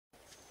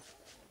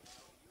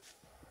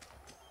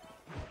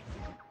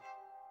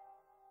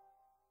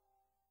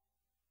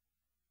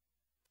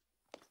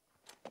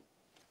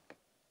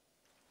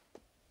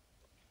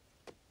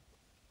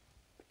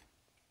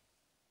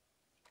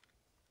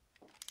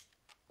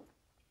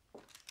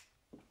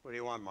What do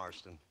you want,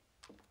 Marston?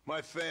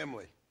 My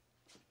family.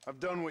 I've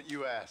done what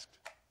you asked.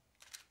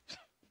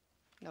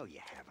 No, you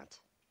haven't.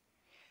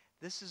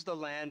 This is the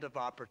land of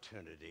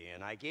opportunity,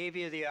 and I gave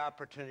you the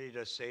opportunity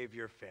to save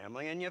your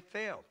family, and you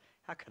failed.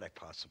 How could I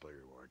possibly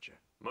reward you?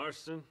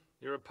 Marston,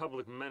 you're a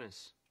public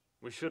menace.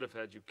 We should have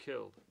had you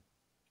killed.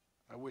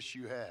 I wish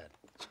you had.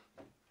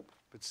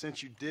 But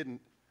since you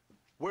didn't,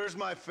 where's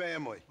my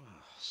family?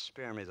 Oh,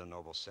 spare me the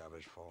noble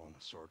savage fall on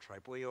the sword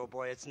tripe, will you, old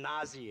boy? It's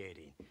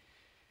nauseating.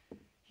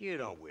 You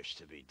don't wish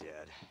to be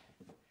dead.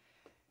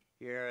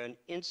 You're an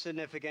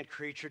insignificant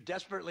creature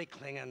desperately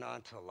clinging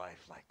on to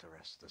life like the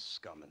rest of the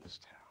scum in this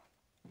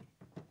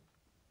town.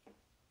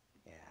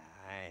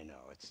 Yeah, I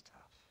know it's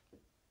tough.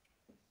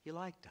 You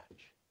like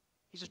Dutch.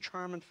 He's a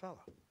charming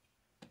fellow.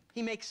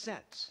 He makes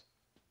sense.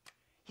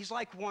 He's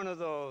like one of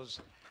those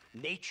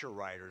nature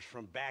writers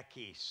from back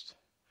east.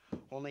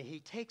 Only he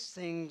takes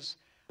things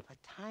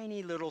a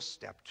tiny little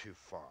step too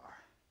far.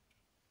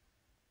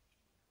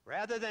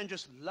 Rather than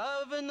just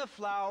loving the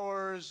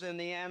flowers and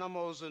the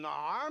animals and the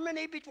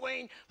harmony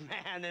between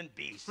man and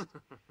beast,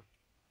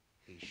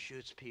 he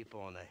shoots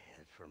people in the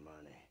head for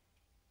money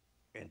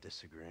and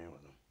disagreeing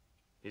with them.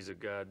 He's a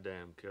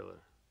goddamn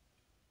killer.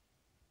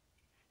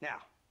 Now,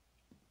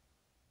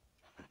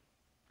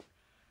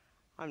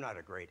 I'm not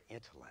a great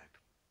intellect,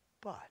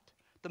 but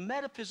the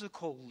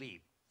metaphysical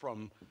leap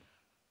from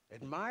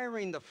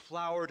admiring the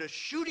flower to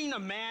shooting a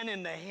man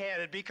in the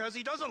head because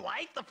he doesn't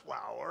like the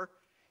flower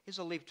is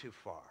a leap too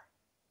far.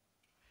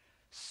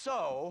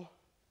 So,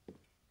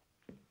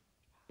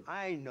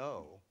 I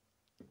know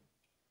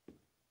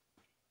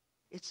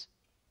it's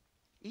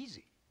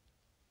easy.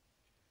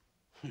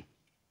 You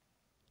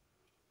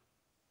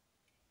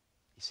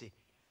see,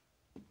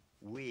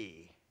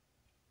 me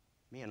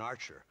and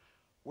Archer,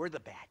 we're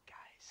the bad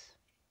guys.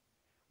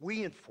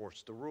 We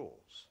enforce the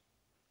rules.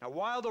 Now,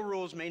 while the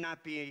rules may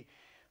not be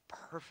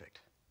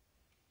perfect,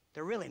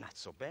 they're really not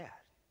so bad.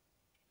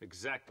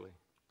 Exactly.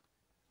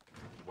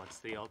 What's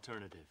the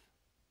alternative?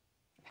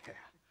 Yeah.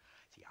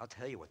 See, I'll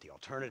tell you what the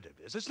alternative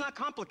is. It's not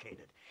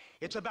complicated.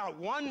 It's about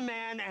one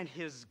man and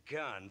his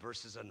gun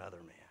versus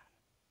another man.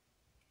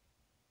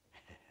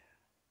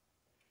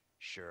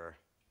 Sure,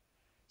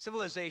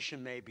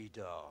 civilization may be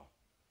dull,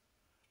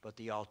 but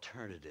the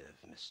alternative,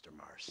 Mr.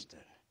 Marston,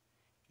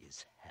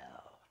 is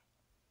hell.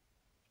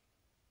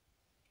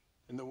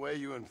 And the way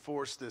you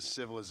enforce this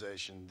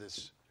civilization,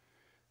 this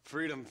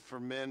freedom for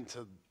men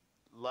to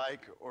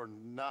like or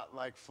not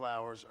like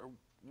flowers, or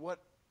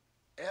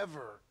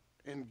whatever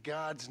in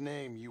God's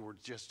name you were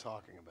just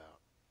talking about,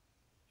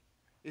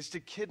 is to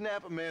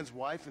kidnap a man's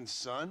wife and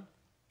son?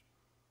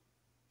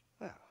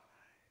 Well,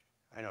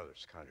 I know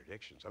there's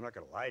contradictions. I'm not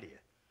going to lie to you.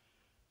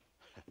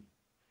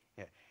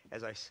 Yeah,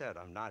 as I said,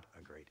 I'm not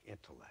a great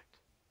intellect.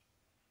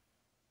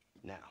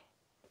 Now,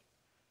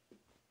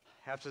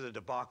 after the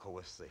debacle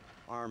with the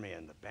army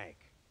and the bank,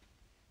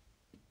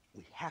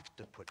 we have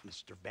to put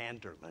Mr.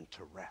 Vanderlyn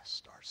to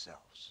rest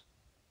ourselves.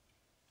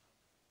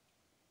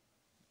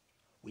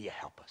 Will you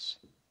help us?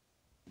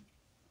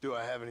 Do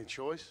I have any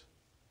choice?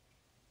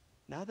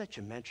 Now that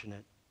you mention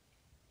it,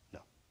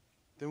 no.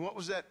 Then what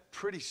was that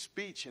pretty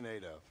speech in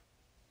aid of?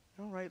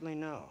 I don't rightly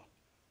know,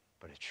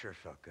 but it sure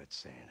felt good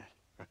saying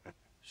it.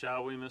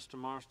 Shall we, Mr.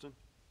 Marston?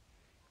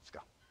 Let's go.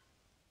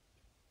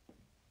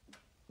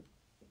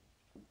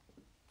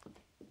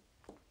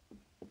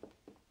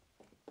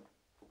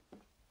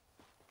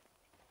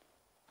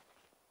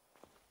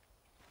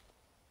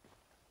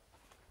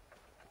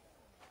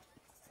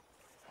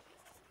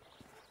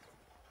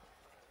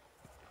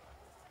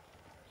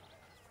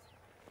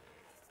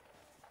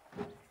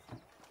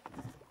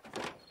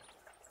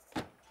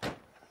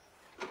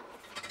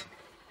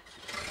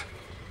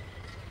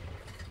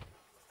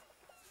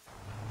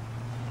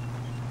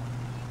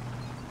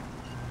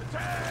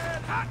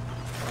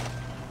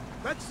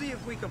 Let's see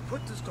if we can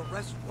put this to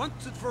rest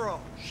once and for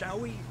all, shall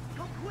we?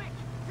 Go quick!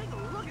 Take a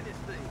look at this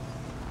thing!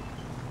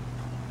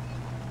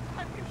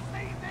 Have you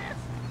seen this?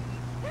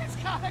 He's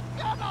got a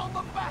gun on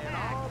the back! In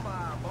all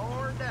my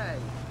born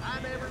days, I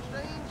never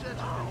seen such a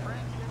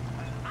contraption.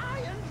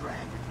 Iron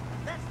Dragon!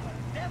 That's the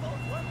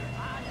devil's weapon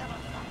I ever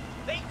saw!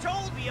 They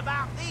told me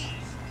about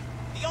these!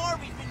 The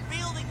Army's been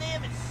building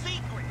them in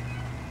secret!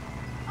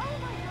 Oh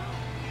my God!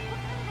 What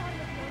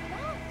kind of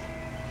automobile is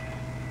that?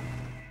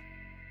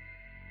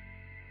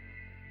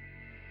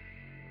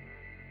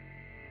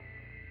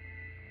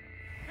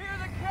 Hear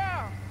the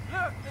cow!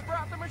 Look, they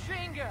brought the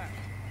machine gun!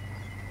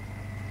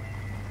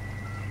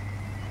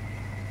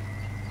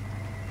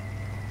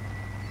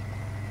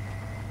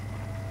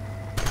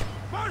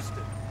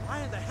 Marston! Why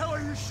in the hell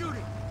are you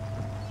shooting?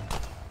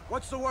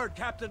 What's the word,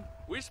 Captain?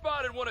 We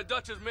spotted one of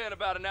Dutch's men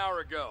about an hour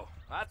ago.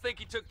 I think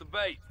he took the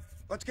bait.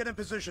 Let's get in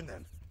position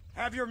then.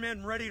 Have your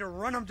men ready to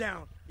run them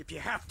down if you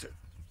have to.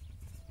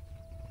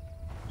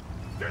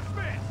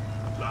 Dismiss!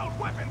 Load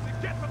weapons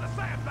and get to the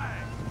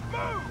sandbags!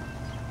 Move!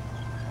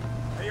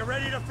 Are you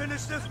ready to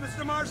finish this,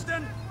 Mr.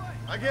 Marston?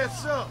 I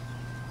guess so.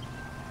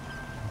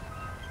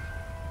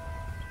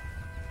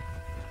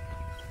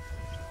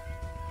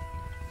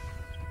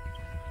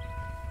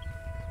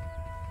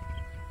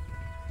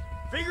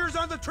 Fingers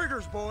on the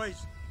triggers,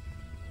 boys.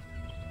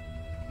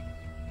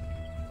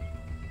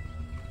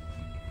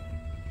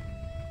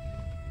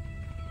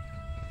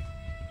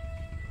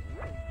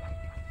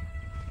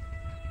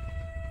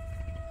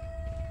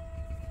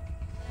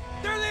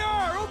 There they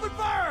are! Open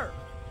fire!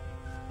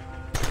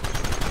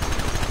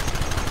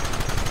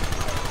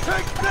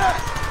 Take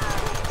that!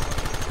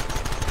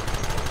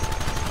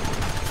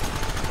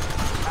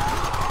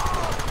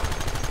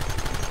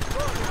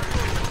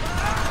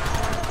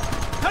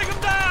 Take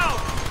him down!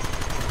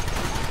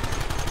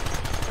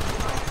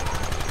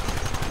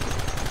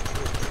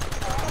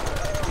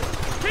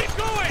 Keep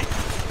going!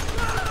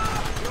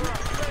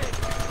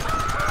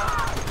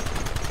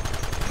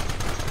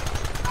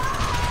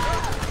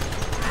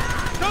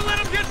 Don't let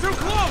him get too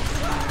close!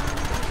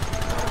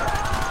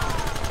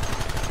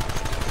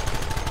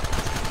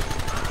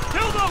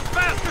 Kill those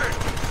bastards!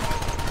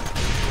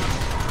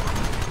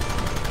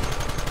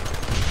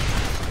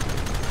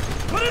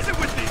 What is it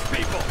with these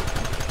people?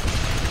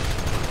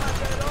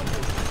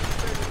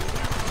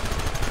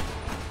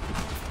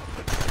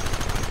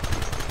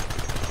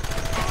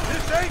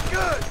 This ain't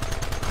good!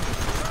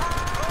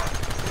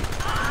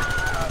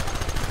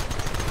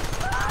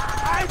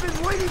 I've been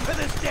waiting for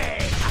this day!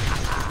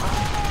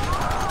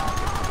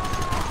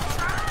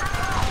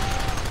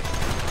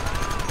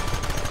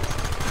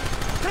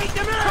 Take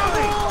them out!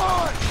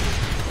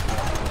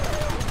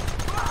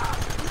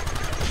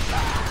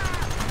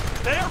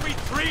 They're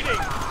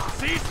retreating!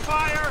 Cease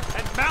fire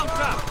and mount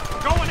up!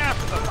 We're going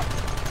after them!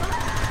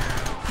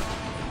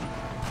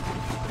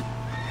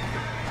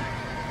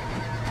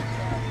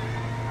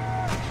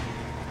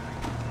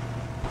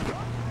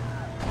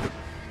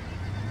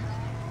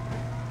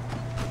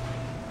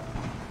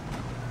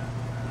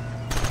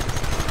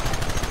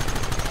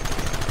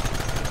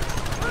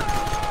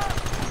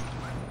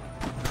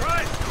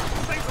 Christ!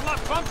 This thing's a lot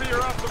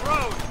bumpier off the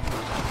road!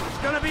 It's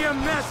gonna be a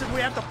mess if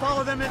we have to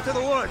follow them into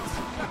the woods.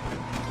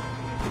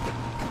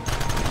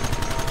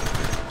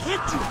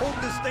 Can't you hold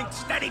this thing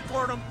steady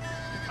for them?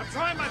 I'm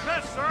trying my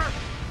best, sir!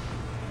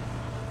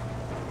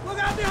 Look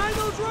out behind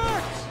those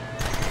rocks!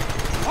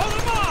 Hold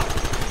them on!